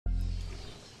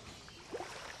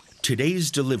Today's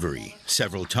delivery,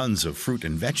 several tons of fruit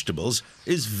and vegetables,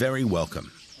 is very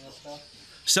welcome.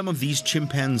 Some of these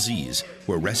chimpanzees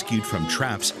were rescued from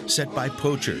traps set by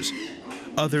poachers.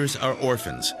 Others are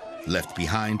orphans, left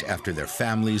behind after their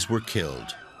families were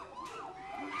killed.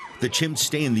 The chimps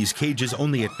stay in these cages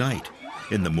only at night.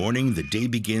 In the morning, the day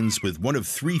begins with one of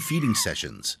 3 feeding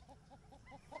sessions.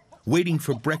 Waiting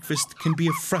for breakfast can be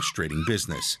a frustrating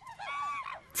business.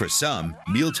 For some,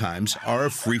 mealtimes are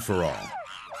a free-for-all.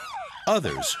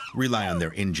 Others rely on their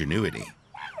ingenuity.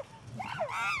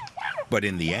 But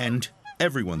in the end,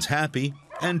 everyone's happy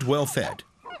and well-fed.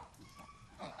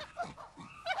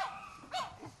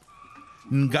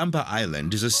 Ngamba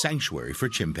Island is a sanctuary for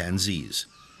chimpanzees.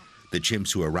 The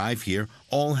chimps who arrive here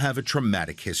all have a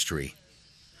traumatic history.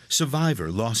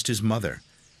 Survivor lost his mother.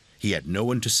 He had no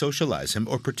one to socialize him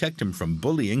or protect him from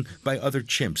bullying by other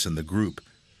chimps in the group.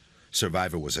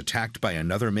 Survivor was attacked by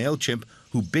another male chimp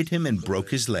who bit him and broke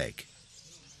his leg.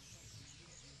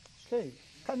 Okay,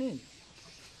 come in.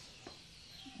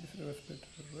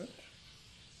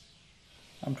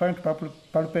 I'm trying to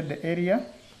palpate the area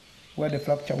where the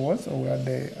fracture was, or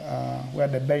where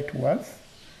the bite was,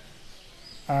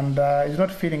 and he's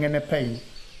not feeling any pain.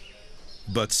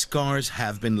 But scars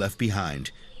have been left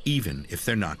behind, even if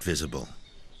they're not visible.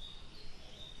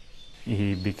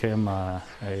 He became a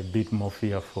bit more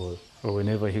fearful.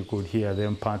 Whenever he could hear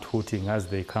them pant hooting as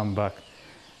they come back,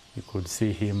 you could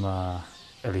see him a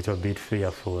little bit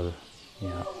fearful.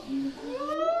 Yeah.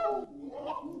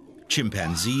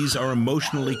 Chimpanzees are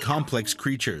emotionally complex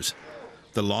creatures.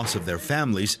 The loss of their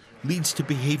families leads to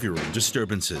behavioral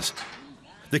disturbances.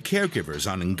 The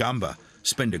caregivers on Ngamba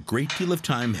spend a great deal of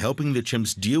time helping the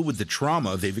chimps deal with the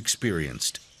trauma they've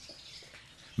experienced.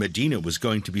 Medina was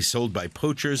going to be sold by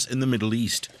poachers in the Middle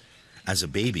East. As a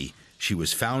baby, she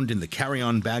was found in the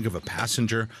carry-on bag of a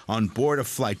passenger on board a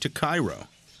flight to Cairo.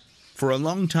 For a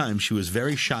long time, she was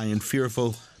very shy and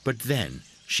fearful, but then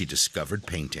she discovered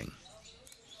painting.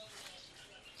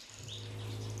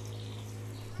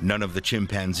 None of the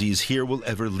chimpanzees here will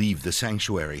ever leave the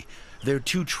sanctuary. They're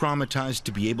too traumatized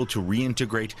to be able to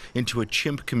reintegrate into a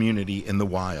chimp community in the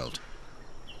wild.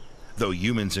 Though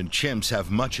humans and chimps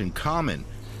have much in common,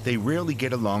 they rarely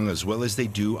get along as well as they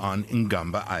do on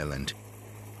Ngamba Island.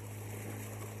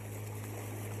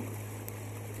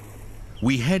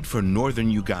 We head for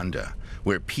northern Uganda,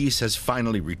 where peace has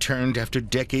finally returned after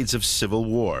decades of civil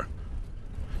war.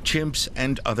 Chimps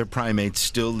and other primates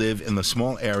still live in the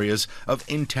small areas of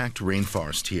intact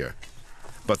rainforest here,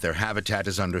 but their habitat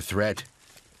is under threat.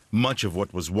 Much of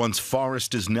what was once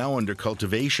forest is now under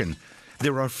cultivation.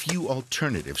 There are few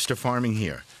alternatives to farming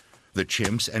here. The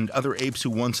chimps and other apes who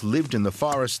once lived in the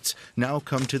forests now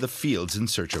come to the fields in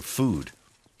search of food.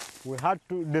 We had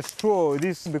to destroy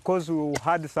this because we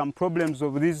had some problems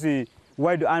of these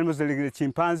wild animals like the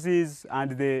chimpanzees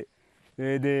and the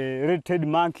red-tailed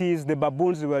monkeys, the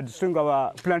baboons. Were destroying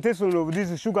our plantation of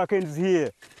these sugar canes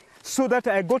here. So that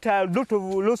I got a lot of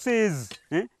losses.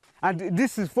 And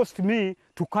this forced me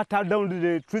to cut down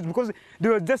the trees because they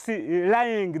were just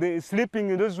lying,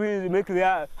 sleeping in those ways, make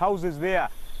their houses there.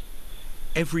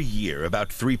 Every year, about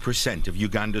 3% of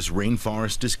Uganda's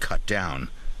rainforest is cut down.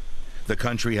 The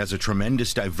country has a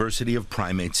tremendous diversity of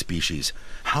primate species.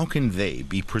 How can they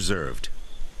be preserved?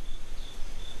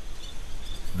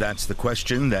 That's the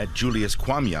question that Julius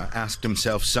Kwamya asked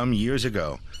himself some years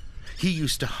ago. He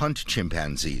used to hunt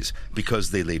chimpanzees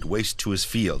because they laid waste to his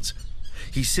fields.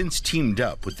 He's since teamed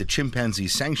up with the Chimpanzee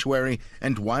Sanctuary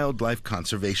and Wildlife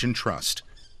Conservation Trust.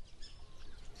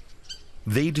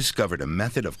 They discovered a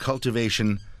method of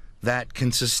cultivation that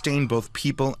can sustain both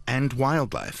people and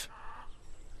wildlife.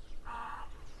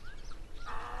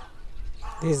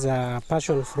 These are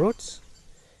passion fruits.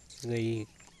 They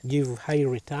give high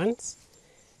returns.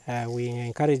 We're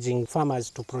encouraging farmers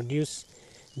to produce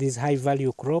these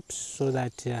high-value crops so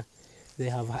that they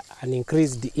have an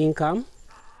increased income.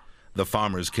 The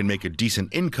farmers can make a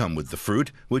decent income with the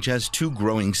fruit, which has 2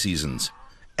 growing seasons.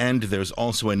 And there's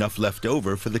also enough left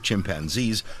over for the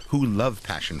chimpanzees who love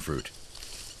passion fruit.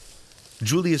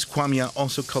 Julius Kwamya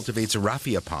also cultivates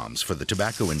raffia palms for the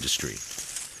tobacco industry.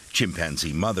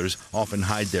 Chimpanzee mothers often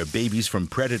hide their babies from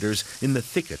predators in the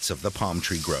thickets of the palm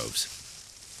tree groves.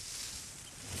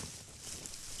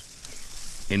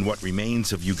 In what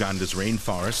remains of Uganda's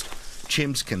rainforest,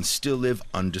 chimps can still live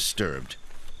undisturbed.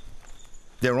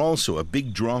 They're also a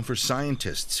big draw for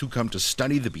scientists who come to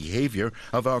study the behavior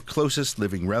of our closest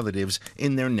living relatives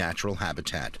in their natural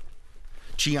habitat.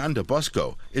 Chianda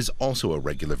Bosco is also a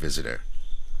regular visitor.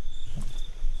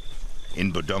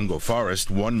 In Budongo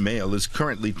Forest, one male is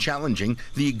currently challenging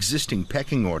the existing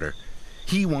pecking order.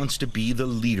 He wants to be the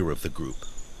leader of the group.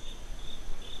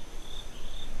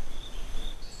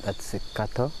 That's a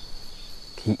cattle.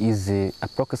 He is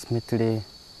approximately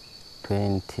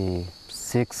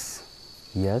 26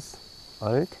 years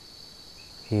old.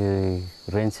 He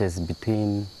ranges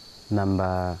between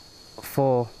number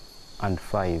 4 and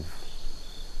 5.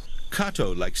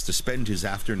 Kato likes to spend his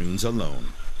afternoons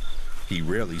alone. He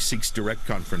rarely seeks direct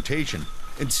confrontation.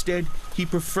 Instead, he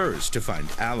prefers to find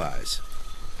allies.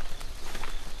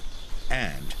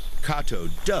 And Kato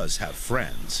does have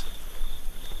friends.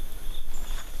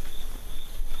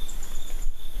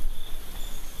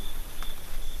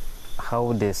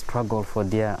 How they struggle for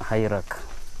their hierarchy,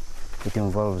 it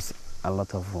involves a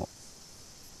lot of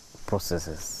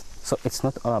processes. So it's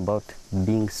not all about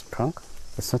being strong,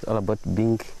 it's not all about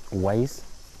being wise,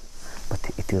 but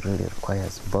it really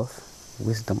requires both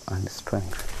wisdom and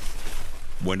strength.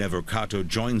 Whenever Kato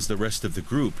joins the rest of the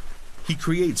group, he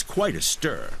creates quite a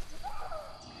stir.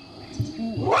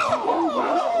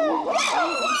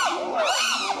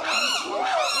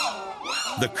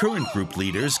 The current group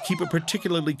leaders keep a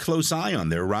particularly close eye on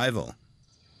their rival.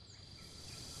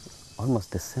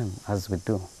 Almost the same as we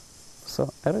do.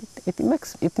 So it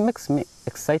makes me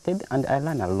excited, and I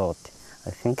learn a lot.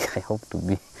 I think I hope to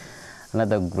be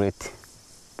another great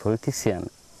politician.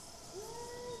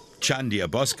 Chandia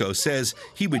Bosco says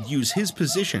he would use his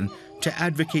position to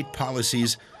advocate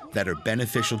policies that are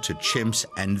beneficial to chimps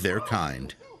and their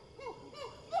kind.